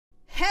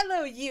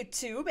Hello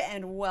YouTube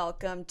and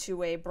welcome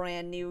to a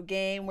brand new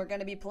game we're going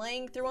to be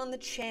playing through on the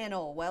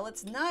channel. Well,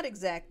 it's not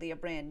exactly a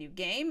brand new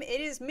game, it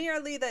is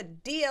merely the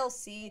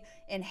DLC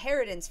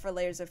inheritance for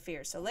Layers of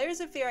Fear. So Layers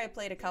of Fear I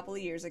played a couple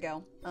of years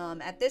ago.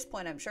 At this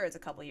point I'm sure it's a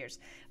couple of years.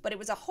 But it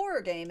was a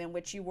horror game in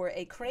which you were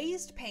a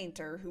crazed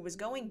painter who was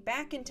going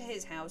back into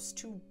his house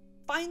to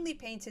finally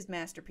paint his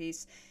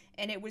masterpiece.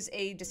 And it was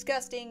a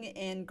disgusting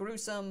and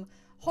gruesome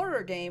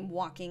horror game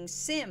walking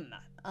sim.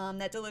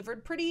 That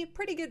delivered pretty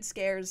good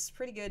scares,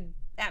 pretty good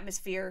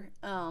atmosphere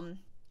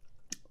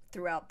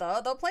throughout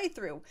the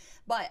playthrough.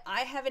 But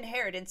I have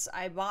Inheritance,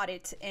 I bought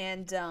it,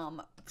 and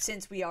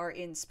since we are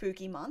in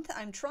spooky month,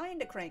 I'm trying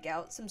to crank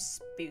out some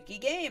spooky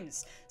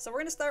games. So we're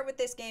going to start with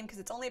this game because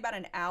it's only about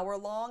an hour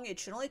long. It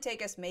should only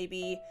take us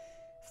maybe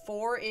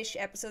 4-ish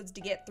episodes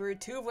to get through,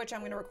 2 of which I'm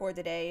going to record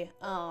today,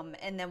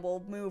 and then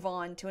we'll move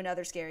on to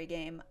another scary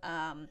game.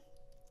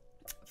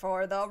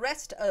 For the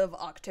rest of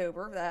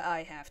October that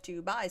I have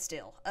to buy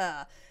still.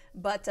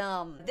 But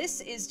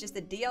this is just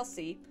a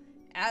DLC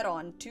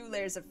add-on to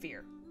Layers of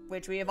Fear,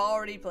 which we have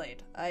already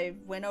played. I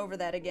went over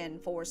that again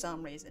for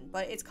some reason.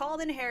 But it's called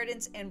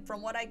Inheritance, and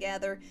from what I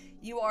gather,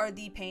 you are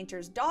the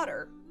painter's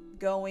daughter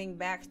going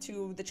back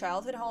to the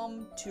childhood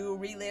home to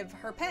relive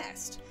her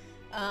past.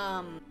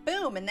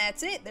 Boom, and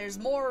that's it. There's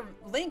more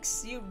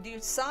links. You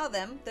saw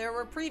them. There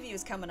were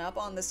previews coming up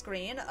on the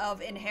screen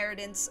of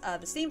Inheritance,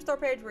 the Steam store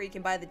page where you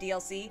can buy the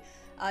DLC.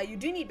 You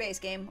do need base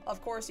game.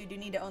 Of course, you do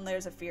need to own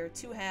Layers of Fear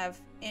to have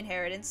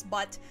Inheritance,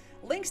 but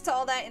links to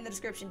all that in the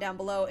description down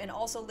below, and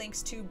also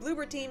links to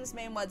Bloober Team's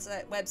main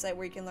website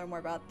where you can learn more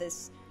about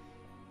this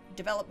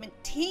development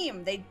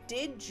team. They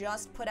did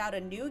just put out a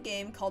new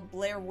game called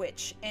Blair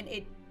Witch, and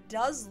it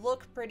does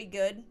look pretty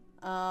good.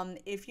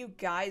 If you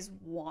guys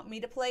want me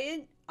to play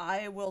it,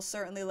 I will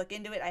certainly look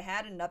into it. I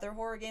had another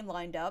horror game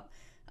lined up,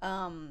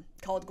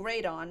 called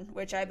CRAYONS,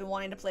 which I've been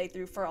wanting to play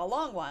through for a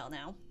long while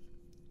now.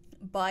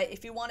 But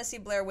if you want to see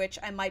Blair Witch,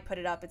 I might put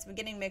it up. It's been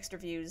getting mixed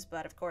reviews,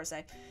 but of course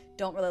I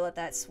don't really let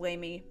that sway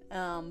me.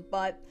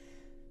 But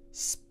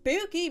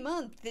spooky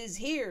month is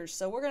here,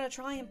 so we're gonna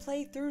try and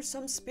play through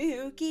some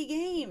spooky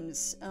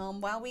games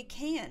while we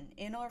can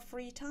in our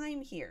free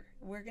time here.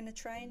 We're gonna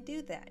try and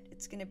do that.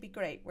 It's gonna be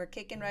great. We're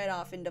kicking right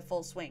off into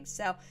full swing.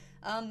 So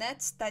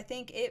that's, I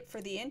think, it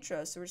for the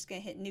intro. So we're just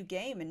gonna hit new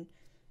game, and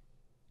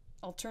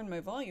I'll turn my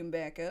volume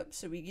back up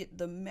so we get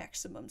the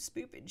maximum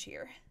spoopage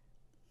here.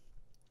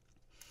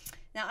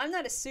 Now, I'm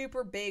not a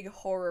super big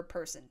horror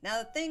person. Now,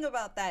 the thing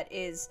about that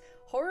is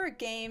horror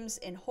games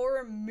and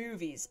horror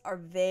movies are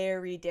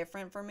very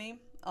different for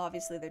me.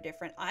 Obviously, they're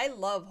different. I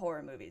love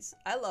horror movies.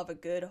 I love a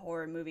good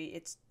horror movie.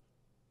 We'll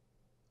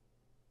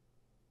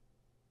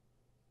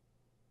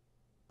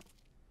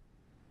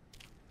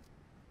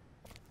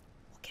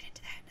get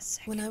into that in a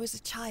second. When I was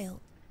a child,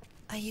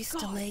 I used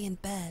to lay in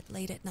bed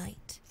late at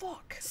night,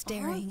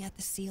 staring at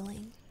the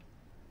ceiling,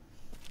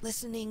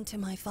 listening to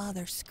my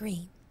father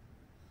scream.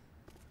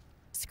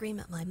 Scream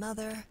at my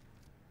mother,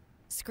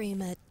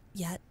 scream at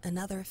yet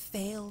another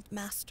failed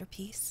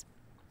masterpiece.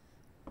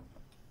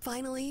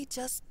 Finally,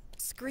 just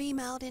scream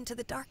out into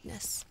the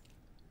darkness.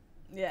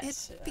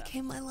 Yes. It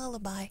became my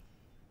lullaby.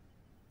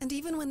 And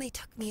even when they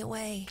took me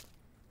away,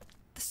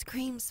 the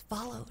screams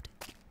followed.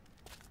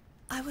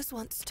 I was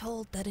once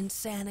told that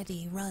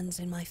insanity runs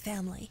in my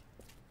family.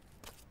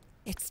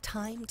 It's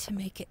time to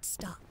make it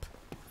stop.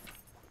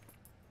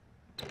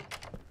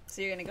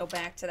 So you're gonna go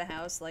back to the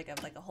house like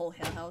a whole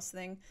Hill House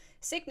thing?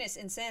 Sickness,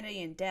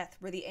 insanity, and death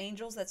were the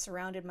angels that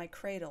surrounded my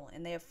cradle,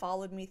 and they have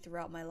followed me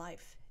throughout my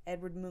life.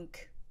 Edward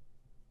Munch.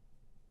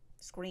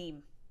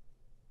 Scream.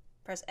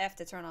 Press F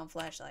to turn on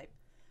flashlight.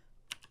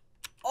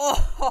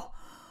 Oh!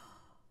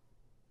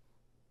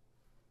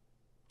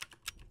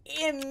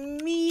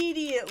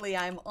 Immediately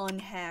I'm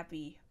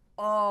unhappy.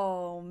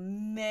 Oh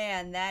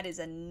man, that is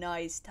a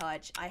nice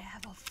touch. I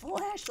have a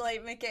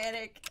flashlight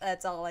mechanic.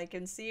 That's all I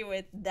can see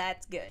with.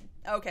 That's good.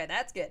 Okay,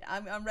 that's good.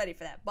 I'm ready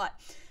for that. But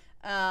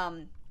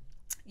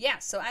yeah,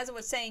 so as I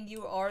was saying,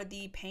 you are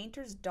the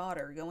painter's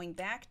daughter going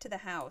back to the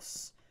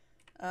house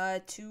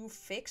to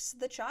fix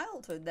the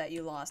childhood that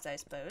you lost, I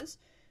suppose.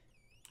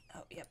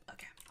 Oh, yep,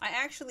 okay. I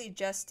actually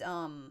just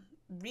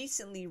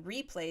recently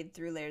replayed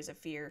through Layers of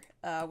Fear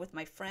with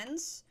my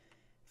friends.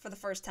 For the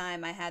first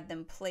time, I had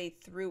them play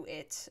through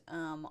it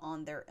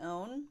on their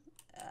own,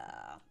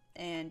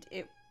 and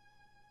it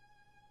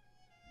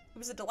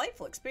was a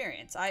delightful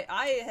experience.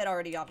 I had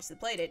already obviously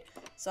played it,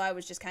 so I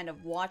was just kind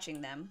of watching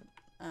them,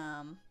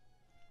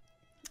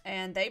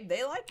 and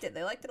they liked it.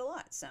 They liked it a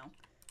lot, so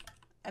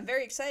I'm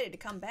very excited to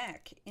come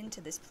back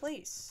into this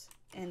place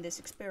and this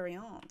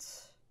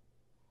experience.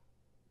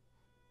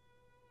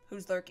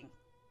 Who's lurking?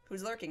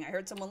 Who's lurking? I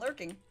heard someone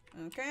lurking.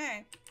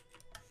 Okay.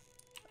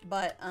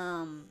 But,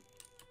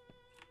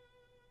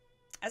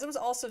 as I was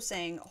also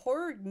saying,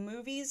 horror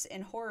movies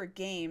and horror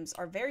games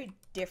are very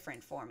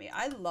different for me.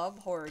 I love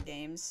horror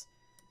games.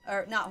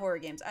 Or, not horror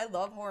games. I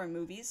love horror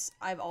movies.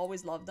 I've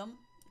always loved them.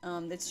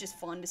 It's just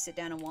fun to sit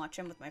down and watch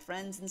them with my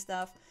friends and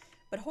stuff.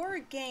 But horror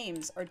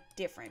games are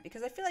different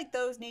because I feel like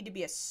those need to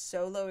be a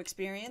solo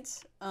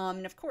experience.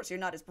 And of course, you're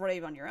not as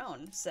brave on your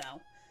own, so.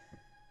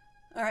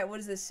 Alright, what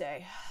does this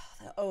say?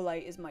 The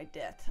Olight is my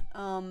death.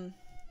 Oh,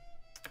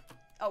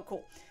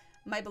 cool.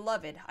 My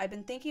beloved, I've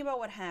been thinking about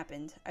what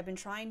happened. I've been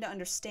trying to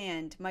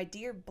understand. My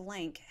dear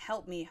blank,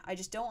 help me. I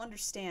just don't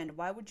understand.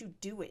 Why would you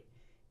do it?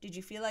 Did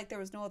you feel like there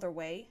was no other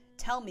way?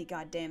 Tell me,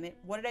 goddammit.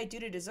 What did I do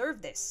to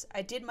deserve this?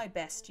 I did my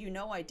best. You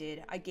know I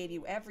did. I gave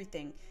you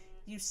everything.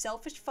 You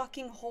selfish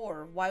fucking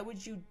whore. Why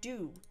would you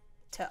do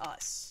to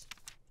us?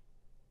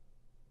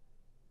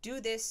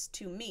 Do this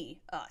to me,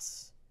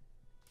 us.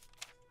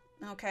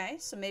 Okay,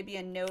 so maybe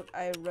a note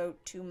I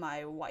wrote to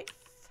my wife.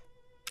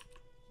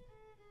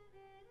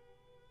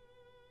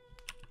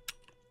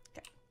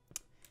 Okay.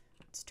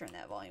 Let's turn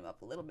that volume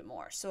up a little bit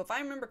more. So if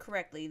I remember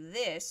correctly,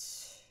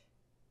 this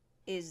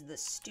is the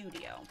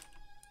studio.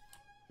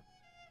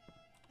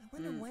 I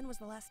wonder when was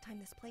the last time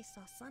this place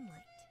saw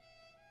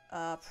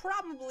sunlight?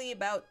 Probably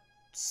about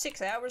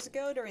 6 hours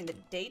ago during the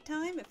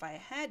daytime, if I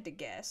had to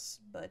guess.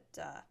 But,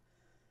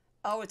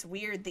 oh, it's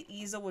weird. The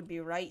easel would be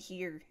right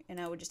here, and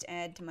I would just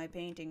add to my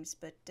paintings.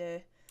 But,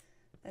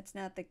 that's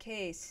not the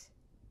case.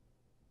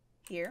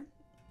 Here.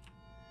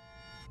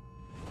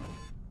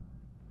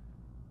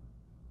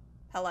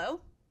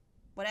 Hello?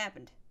 What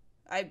happened?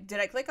 Did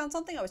I click on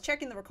something? I was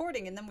checking the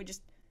recording, and then we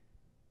just...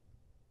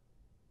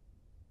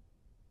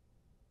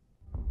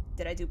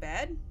 Did I do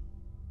bad?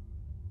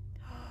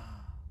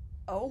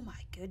 Oh my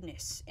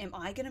goodness. Am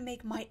I gonna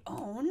make my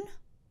own?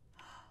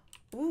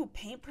 Ooh,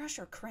 paintbrush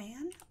or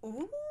crayon?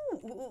 Ooh, ooh,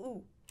 ooh,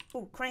 ooh.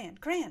 Ooh, crayon.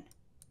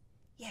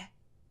 Yeah.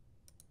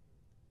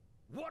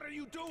 What are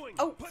you doing?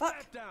 Oh, Put fuck.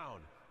 that down.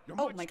 You're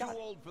Oh much my God. too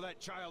old for that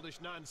childish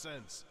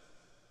nonsense.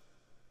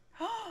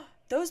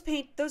 Those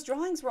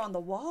drawings were on the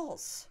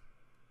walls.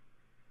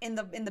 In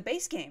the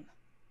base game.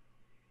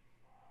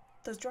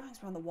 Those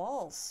drawings were on the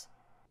walls.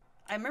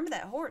 I remember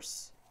that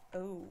horse.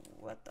 Oh,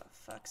 what the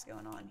fuck's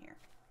going on here?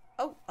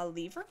 Oh, a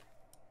lever?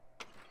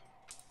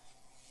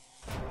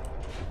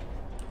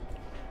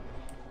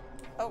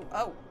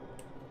 Oh.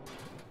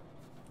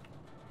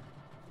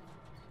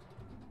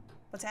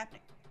 What's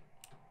happening?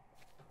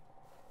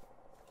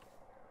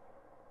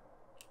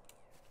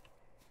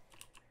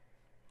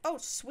 Oh,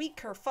 sweet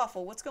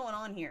kerfuffle. What's going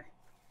on here?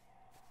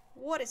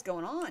 What is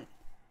going on?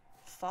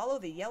 Follow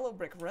the yellow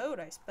brick road,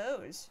 I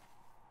suppose.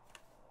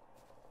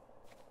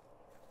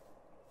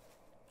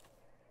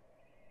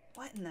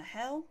 What in the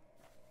hell?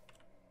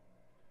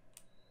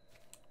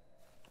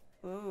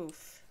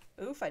 Oof.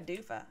 Oofa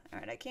doofa.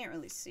 Alright, I can't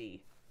really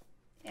see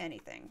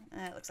anything.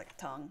 That looks like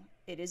a tongue.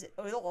 It is.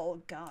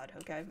 Oh, God.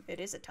 Okay.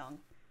 It is a tongue.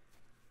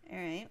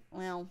 Alright,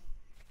 well.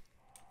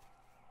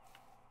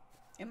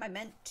 Am I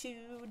meant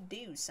to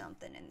do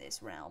something in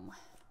this realm?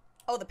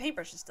 Oh, the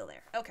paintbrush is still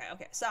there. Okay.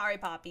 Sorry,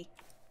 Poppy.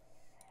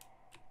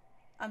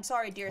 I'm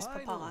sorry, dearest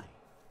Papa.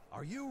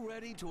 Are you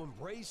ready to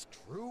embrace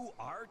true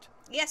art?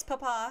 Yes,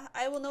 Papa.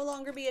 I will no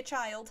longer be a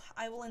child.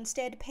 I will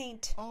instead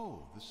paint.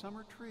 Oh, the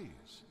summer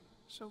trees.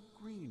 So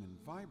green and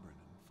vibrant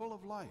and full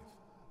of life,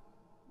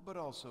 but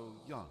also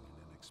young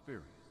and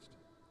inexperienced.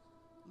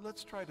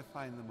 Let's try to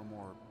find them a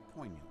more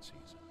poignant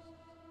season,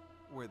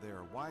 where they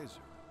are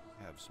wiser,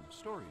 have some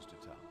stories to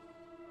tell.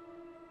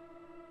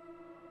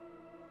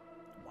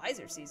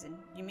 Wiser season?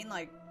 You mean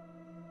like...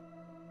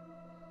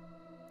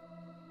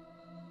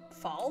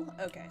 fall?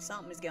 Okay,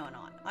 something is going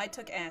on. I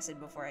took acid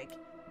before I...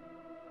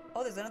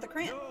 Oh, there's another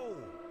crayon. No!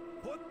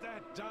 Put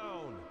that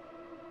down!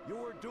 You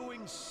are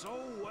doing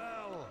so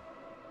well!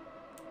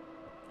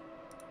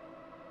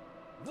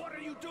 What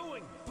are you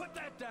doing? Put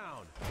that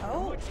down!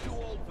 Oh. You're much too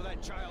old for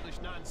that childish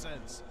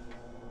nonsense.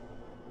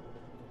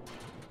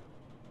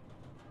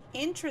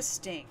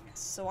 Interesting.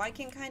 So I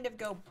can kind of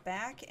go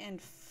back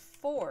and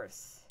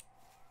forth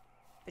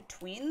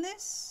between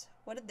this?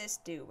 What did this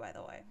do, by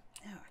the way?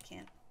 Oh,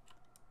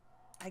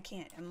 I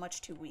can't. I'm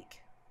much too weak.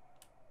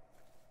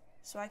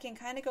 So I can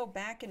kind of go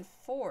back and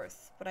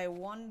forth, but I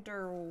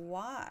wonder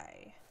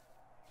why.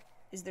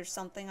 Is there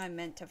something I'm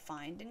meant to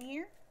find in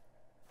here?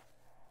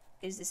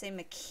 Is this a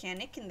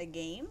mechanic in the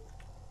game?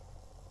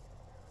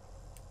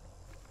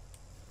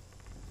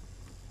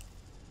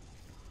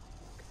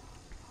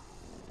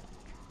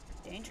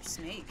 Dangerous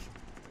snake.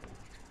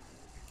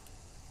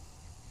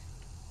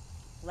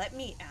 Let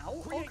me out?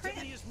 Oh,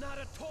 Creativity is not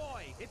a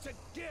toy. It's a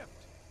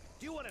gift.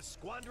 Do you want to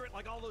squander it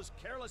like all those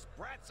careless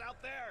brats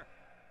out there?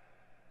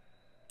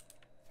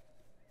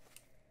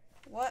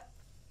 What?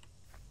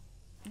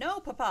 No,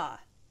 Papa.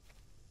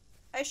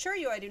 I assure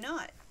you I do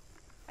not.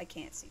 I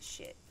can't see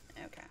shit.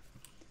 Okay.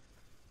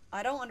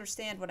 I don't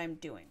understand what I'm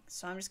doing,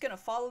 so I'm just gonna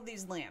follow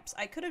these lamps.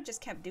 I could have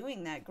just kept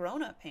doing that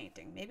grown-up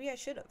painting. Maybe I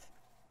should have.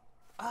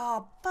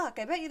 Oh, fuck.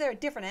 I bet you there are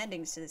different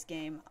endings to this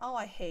game. Oh,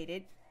 I hate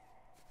it.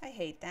 I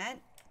hate that.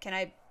 Can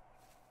I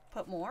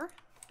put more?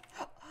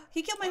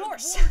 He killed my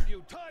horse. I've warned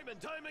you time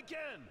and time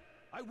again.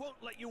 I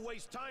won't let you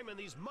waste time in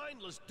these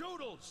mindless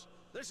doodles.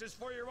 This is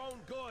for your own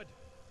good.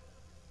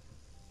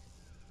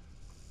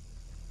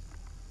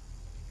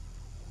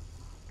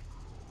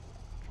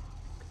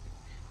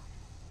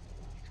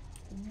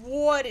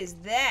 What is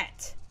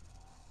that?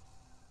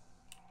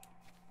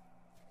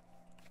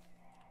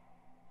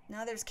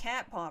 Now there's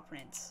cat paw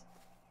prints.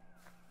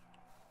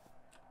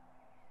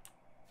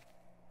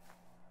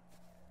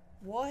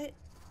 What?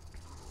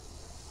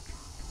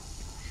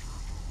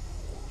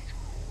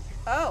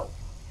 Oh.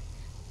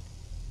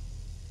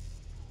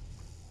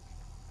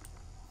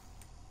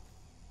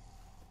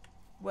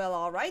 Well,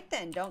 alright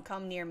then. Don't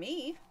come near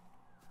me.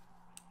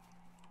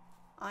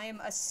 I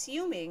am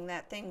assuming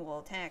that thing will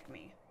attack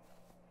me.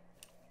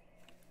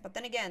 But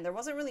then again, there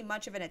wasn't really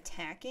much of an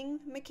attacking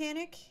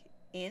mechanic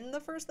in the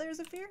first Layers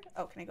of Fear.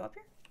 Oh, can I go up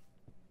here?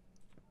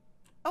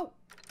 Oh!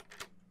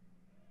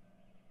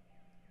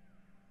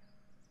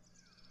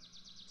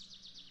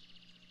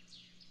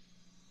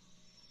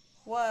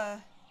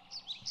 What?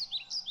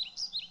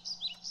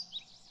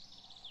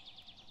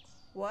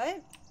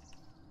 What?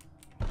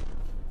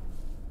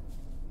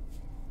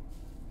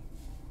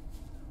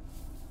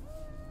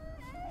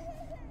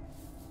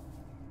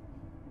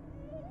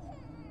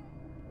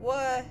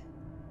 What?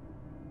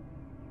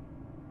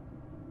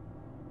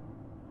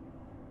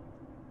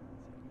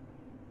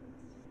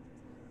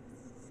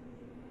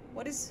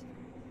 What is...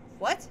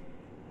 What?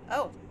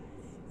 Oh.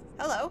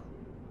 Hello.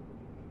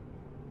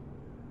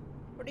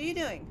 What are you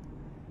doing?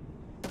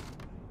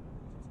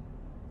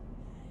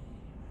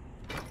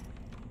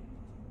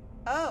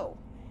 Oh.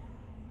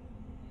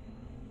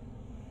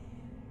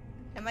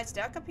 Am I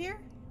stuck up here?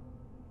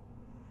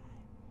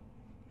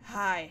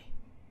 Hi.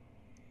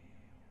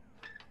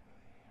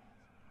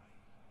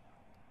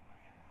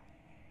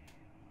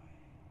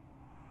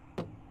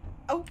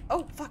 Oh,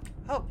 oh, fuck.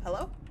 Oh,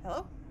 hello?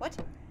 Hello? What?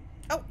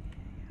 Oh.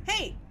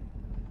 Hey!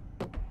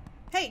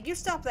 Hey, you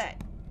stop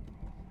that!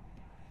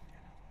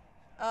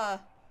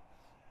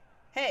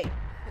 Hey.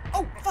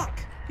 Oh, fuck!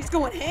 He's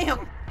going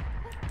ham!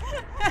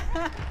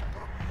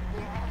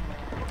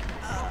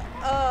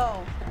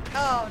 Oh.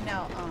 Oh,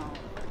 no. Oh.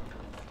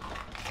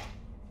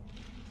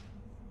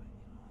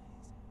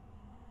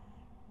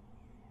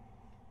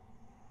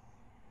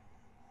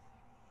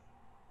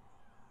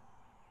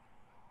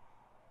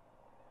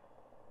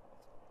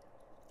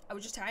 I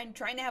was just trying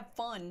to have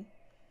fun.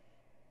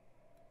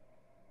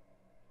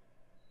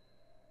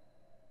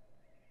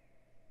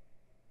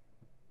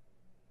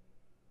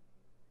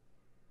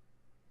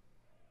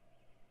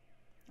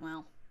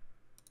 Well.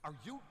 Are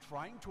you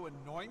trying to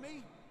annoy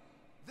me?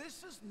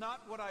 This is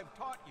not what I've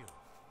taught you.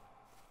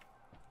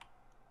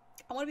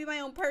 I want to be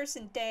my own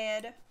person,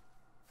 Dad.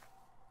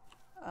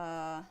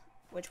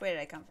 Which way did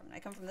I come from? Did I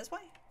come from this way?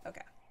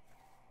 Okay.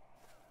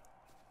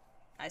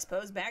 I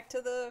suppose back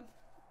to the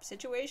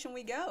situation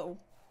we go.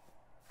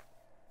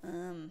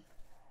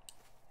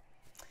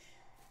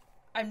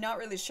 I'm not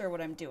really sure what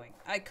I'm doing.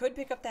 I could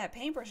pick up that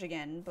paintbrush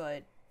again,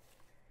 but...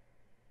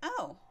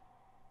 Oh.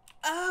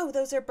 Oh,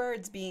 those are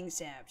birds being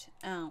stabbed.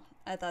 Oh,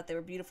 I thought they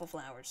were beautiful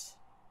flowers.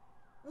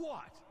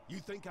 What? You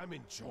think I'm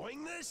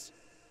enjoying this?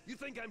 You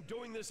think I'm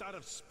doing this out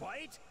of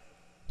spite?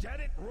 Get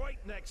it right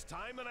next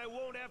time and I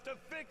won't have to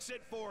fix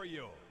it for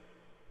you.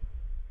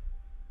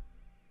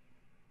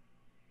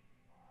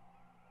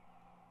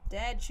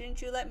 Dad,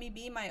 shouldn't you let me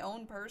be my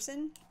own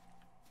person?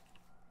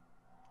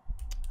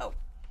 Oh,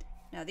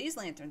 now these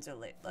lanterns are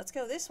lit. Let's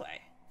go this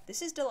way.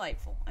 This is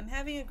delightful. I'm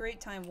having a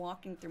great time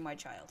walking through my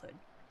childhood.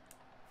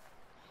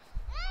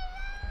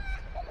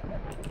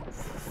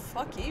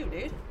 Fuck you,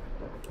 dude.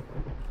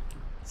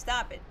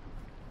 Stop it.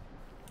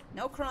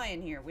 No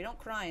crying here. We don't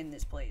cry in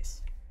this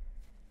place.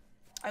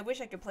 I wish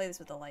I could play this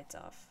with the lights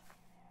off.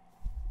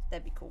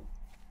 That'd be cool.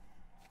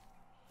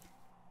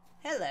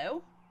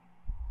 Hello.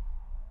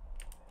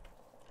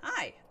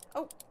 Hi.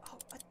 Oh,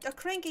 a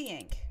cranky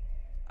yank.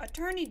 A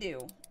turny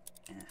do.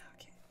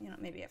 Okay, you know,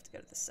 maybe I have to go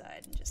to the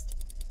side and just...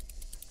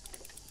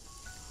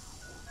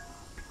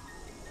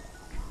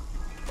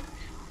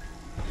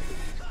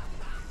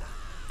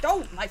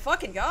 Oh, my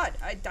fucking god.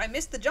 I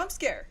missed the jump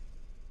scare.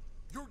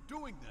 You're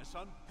doing this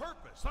on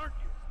purpose, aren't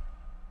you?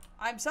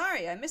 I'm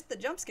sorry, I missed the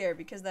jump scare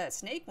because that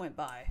snake went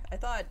by. I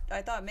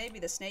thought maybe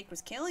the snake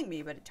was killing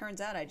me, but it turns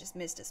out I just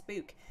missed a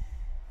spook.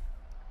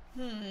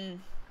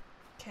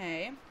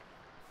 Okay.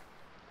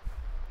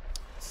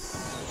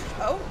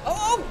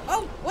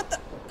 Oh, what the?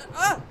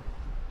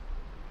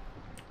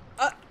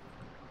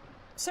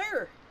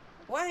 Sir,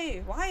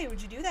 why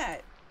would you do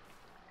that?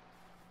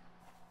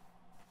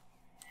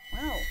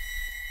 Wow.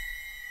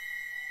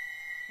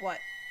 What?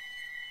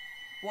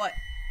 What?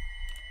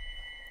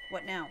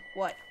 What now?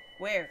 What?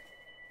 Where?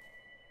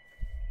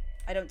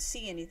 I don't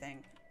see anything.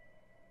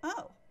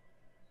 Oh.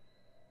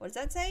 What does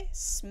that say?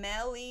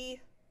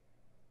 Smelly.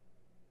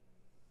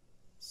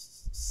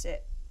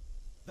 Sit.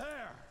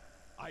 There!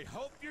 I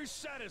hope you're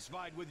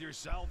satisfied with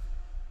yourself.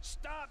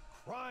 Stop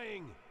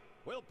crying.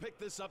 We'll pick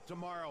this up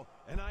tomorrow,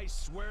 and I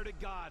swear to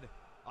God,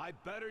 I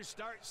better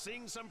start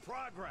seeing some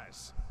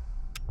progress.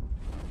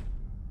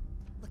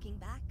 Looking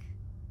back,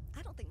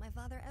 I don't think my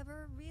father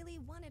ever really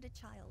wanted a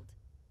child.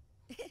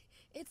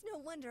 It's no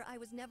wonder I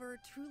was never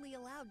truly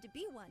allowed to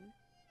be one.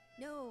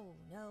 No,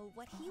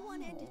 what he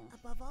wanted,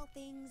 above all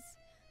things,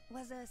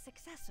 was a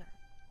successor.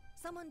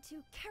 Someone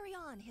to carry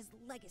on his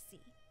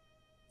legacy.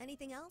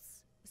 Anything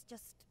else was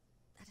just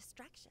a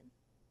distraction.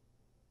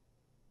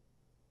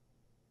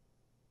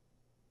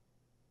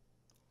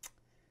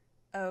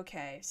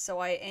 Okay, so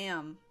I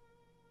am.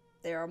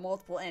 There are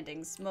multiple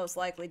endings, most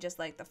likely just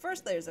like the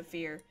first Layers of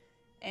Fear,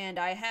 and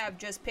I have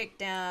just picked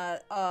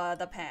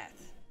the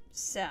path.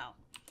 So,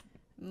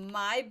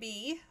 my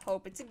B,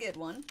 hope it's a good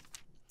one.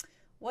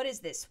 What is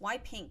this? Why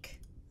pink?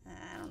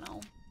 I don't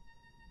know.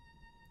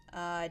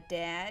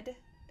 Dad,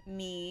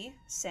 me,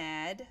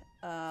 sad,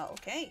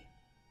 okay.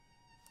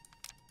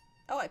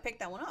 Oh, I picked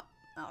that one up.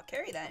 I'll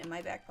carry that in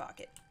my back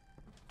pocket.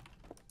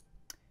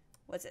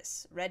 What's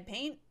this? Red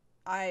paint?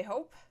 I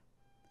hope.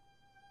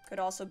 Could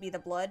also be the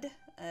blood.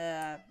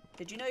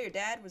 Did you know your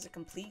dad was a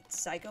complete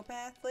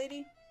psychopath,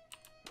 lady?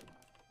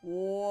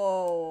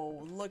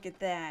 Whoa, look at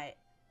that.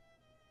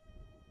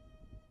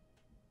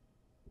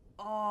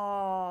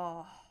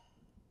 Oh.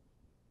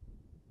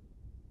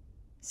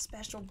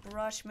 Special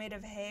brush made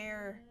of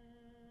hair.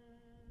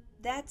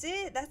 That's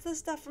it. That's the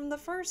stuff from the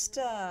first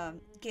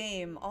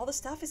game. All the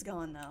stuff is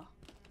gone, though.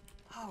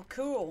 Oh,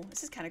 cool.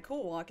 This is kind of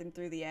cool walking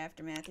through the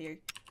aftermath here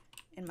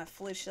in my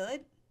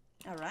flashlight.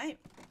 All right.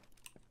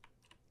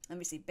 Let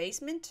me see.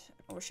 Basement?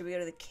 Or should we go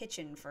to the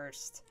kitchen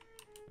first?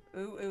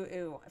 Ooh, ooh,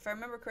 ooh. If I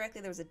remember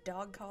correctly, there was a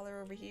dog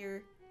collar over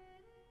here.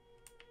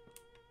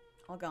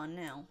 All gone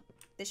now.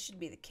 This should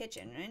be the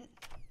kitchen, right?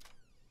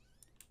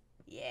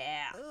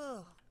 Yeah.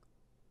 Ugh.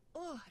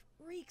 Ugh,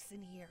 it reeks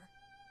in here.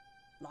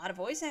 A lot of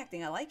voice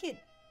acting. I like it.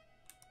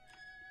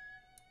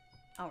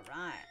 All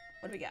right.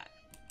 What do we got?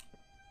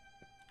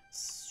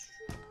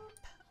 Swoop.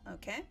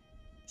 Okay.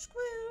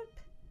 Swoop.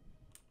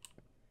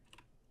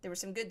 There were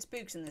some good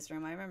spooks in this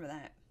room. I remember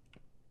that.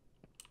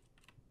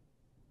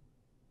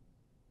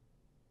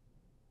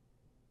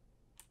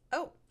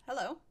 Oh,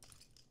 hello.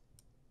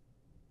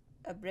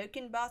 A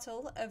broken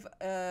bottle of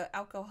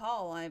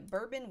alcohol,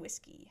 bourbon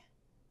whiskey.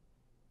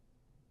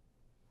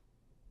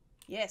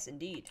 Yes,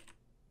 indeed.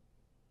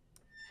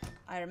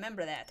 I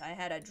remember that. I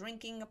had a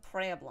drinking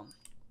problem.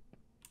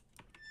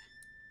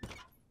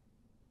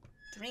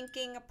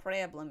 Drinking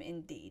problem,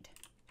 indeed.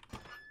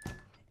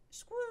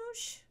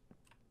 Squoosh.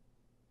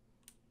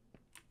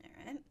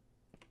 Alright.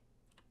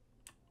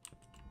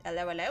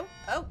 Hello, hello?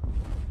 Oh!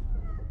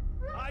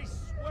 I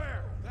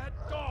swear, that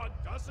dog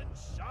doesn't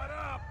shut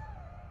up!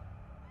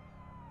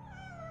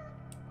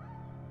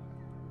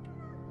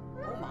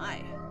 Oh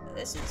my.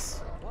 This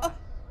is... What? Oh!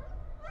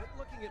 Quit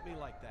looking at me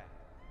like that.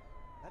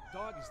 That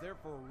dog is there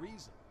for a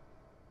reason.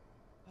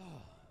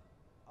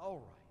 All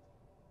right.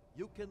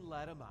 You can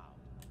let him out.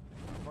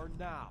 For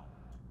now.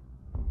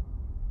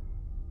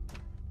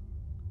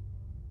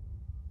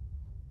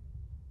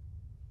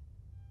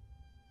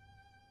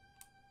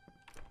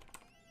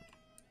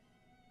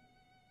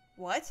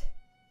 What?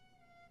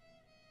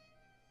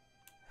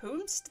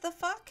 Whomst the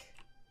fuck?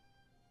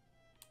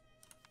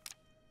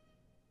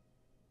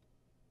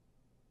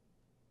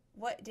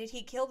 What, did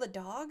he kill the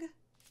dog?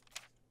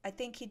 I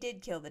think he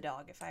did kill the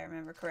dog, if I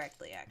remember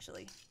correctly,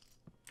 actually.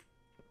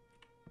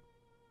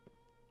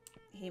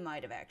 He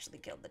might have actually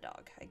killed the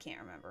dog. I can't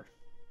remember.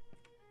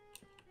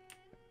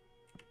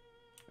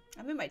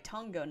 I made my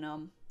tongue go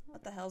numb.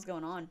 What the hell's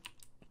going on? Am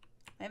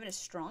I having a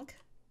strunk?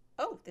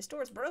 Oh, this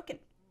door is broken.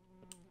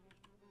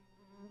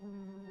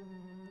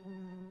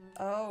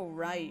 Oh,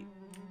 right.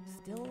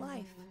 Still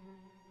life.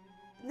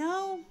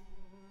 No,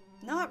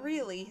 not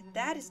really.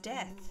 That is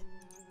death.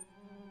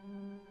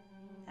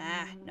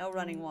 Ah, no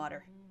running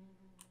water.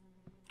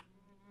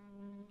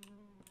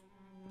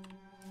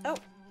 Oh,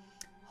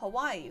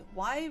 Hawaii,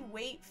 why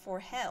wait for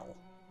hell?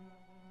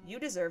 You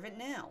deserve it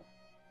now.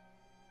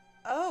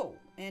 Oh,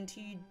 and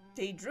he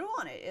drew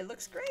on it. It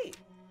looks great.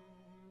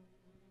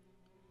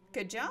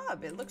 Good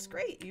job. It looks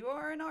great. You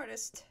are an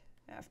artist,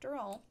 after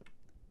all.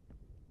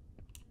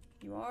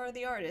 You are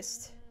the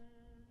artist.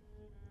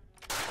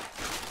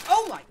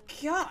 Oh my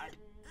god!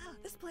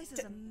 This place is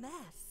a mess.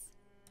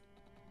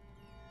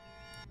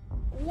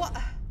 What?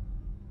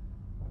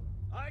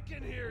 I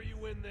can hear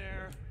you in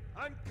there.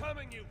 I'm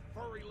coming, you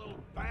furry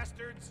little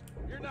bastards.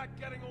 You're not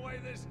getting away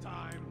this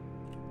time.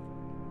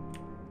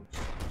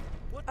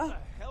 What the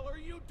hell are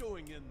you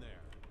doing in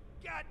there?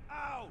 Get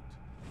out!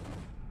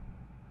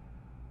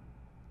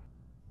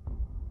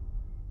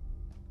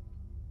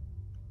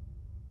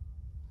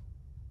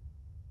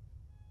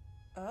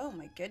 Oh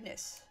my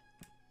goodness.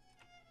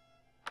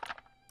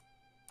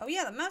 Oh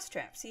yeah, the mouse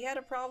traps. He had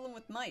a problem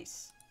with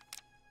mice.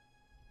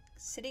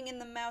 Sitting in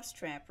the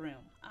mousetrap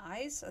room.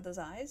 Eyes? Are those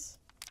eyes?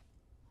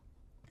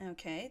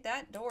 Okay,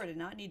 that door did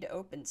not need to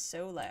open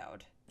so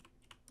loud.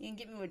 You can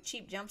get me with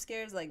cheap jump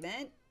scares like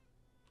that?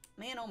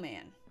 Man, oh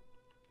man.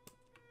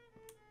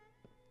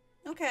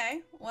 Okay,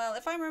 well,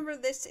 if I remember,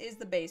 this is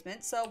the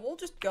basement, so we'll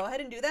just go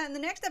ahead and do that in the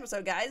next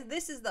episode, guys.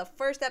 This is the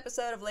first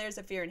episode of Layers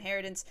of Fear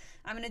Inheritance.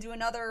 I'm going to do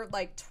another,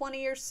 like,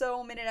 20 or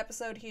so minute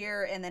episode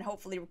here, and then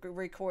hopefully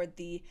record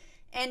the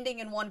ending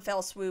in one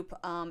fell swoop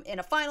in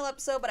a final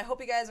episode, but I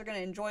hope you guys are going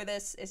to enjoy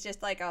this. It's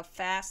just like a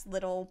fast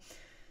little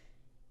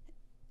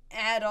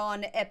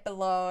add-on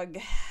epilogue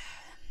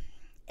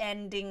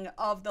ending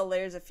of the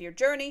Layers of Fear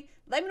journey.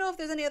 Let me know if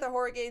there's any other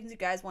horror games you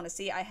guys want to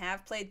see. I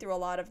have played through a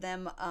lot of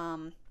them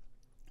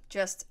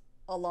just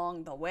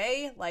along the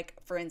way. Like,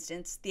 for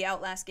instance, the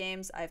Outlast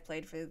games, I've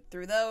played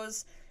through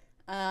those.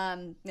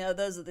 You know,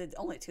 those are the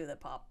only two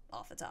that pop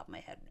off the top of my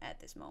head at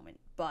this moment.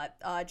 But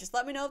just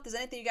let me know if there's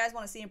anything you guys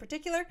want to see in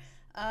particular.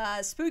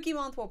 Spooky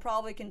month will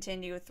probably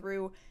continue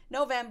through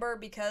November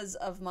because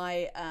of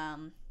my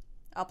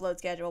upload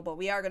schedule, but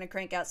we are going to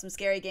crank out some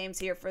scary games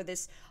here for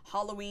this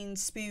Halloween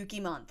spooky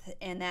month,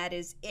 and that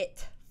is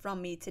it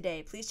from me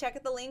today. Please check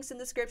out the links in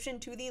the description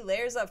to the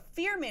Layers of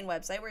Fear main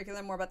website where you can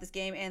learn more about this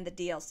game and the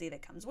DLC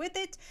that comes with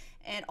it,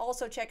 and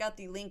also check out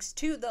the links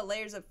to the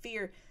Layers of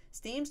Fear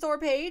Steam store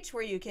page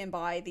where you can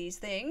buy these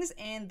things,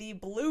 and the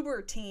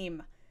Bloober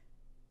Team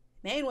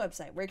main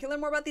website where you can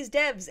learn more about these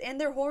devs and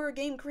their horror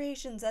game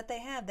creations that they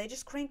have. They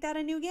just cranked out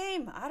a new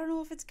game. I don't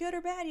know if it's good or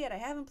bad yet. I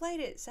haven't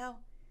played it, so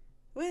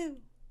woo.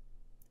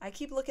 I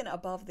keep looking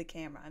above the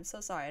camera. I'm so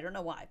sorry. I don't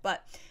know why.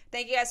 But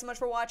thank you guys so much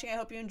for watching. I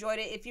hope you enjoyed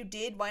it. If you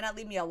did, why not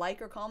leave me a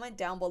like or comment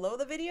down below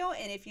the video?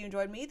 And if you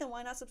enjoyed me, then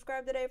why not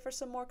subscribe today for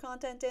some more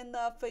content in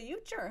the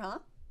future, huh?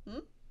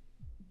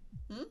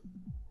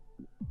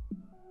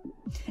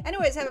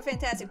 Anyways, have a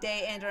fantastic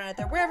day and run out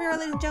there. Wherever you are,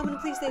 ladies and gentlemen,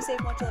 please stay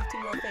safe. Much love to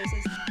your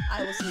faces.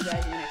 I will see you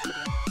guys in the next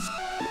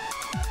video.